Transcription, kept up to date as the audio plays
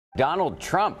Donald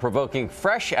Trump provoking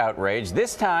fresh outrage.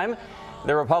 This time,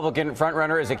 the Republican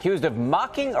frontrunner is accused of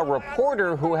mocking a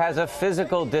reporter who has a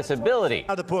physical disability.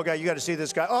 The poor guy, you got to see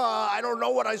this guy. Oh, I don't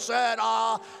know what I said.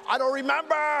 I don't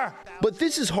remember. But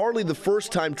this is hardly the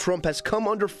first time Trump has come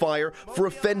under fire for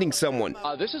offending someone.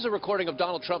 This is a recording of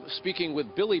Donald Trump speaking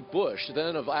with Billy Bush,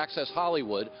 then of Access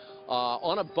Hollywood,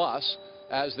 on a bus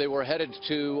as they were headed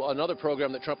to another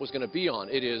program that Trump was going to be on.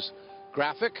 It is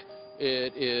graphic.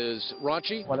 It is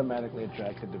raunchy. Automatically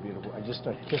attracted to beautiful. I just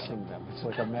start kissing them. It's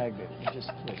like a magnet. You just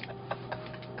like,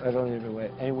 I don't even wait.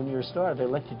 And when you're a star, they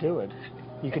let you do it.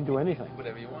 You can do anything.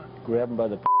 Whatever you want. Grab them by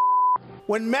the.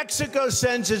 When Mexico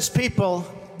sends its people,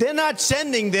 they're not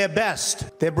sending their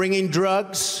best. They're bringing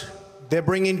drugs. They're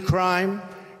bringing crime.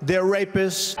 They're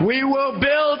rapists. We will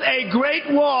build a great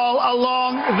wall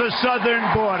along the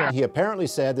southern border. He apparently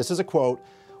said, this is a quote,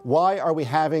 "Why are we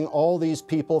having all these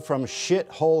people from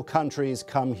shithole countries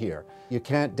come here? You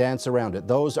can't dance around it."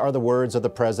 Those are the words of the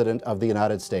President of the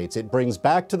United States. It brings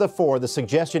back to the fore the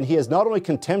suggestion he is not only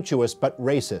contemptuous but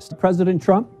racist. President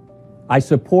Trump, I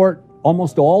support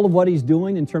almost all of what he's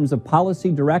doing in terms of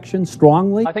policy direction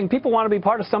strongly. I think people want to be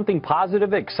part of something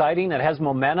positive, exciting, that has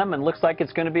momentum and looks like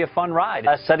it's going to be a fun ride.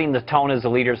 Setting the tone as a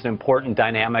leader is an important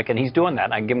dynamic, and he's doing that,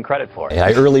 and I give him credit for it.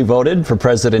 I early voted for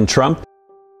President Trump.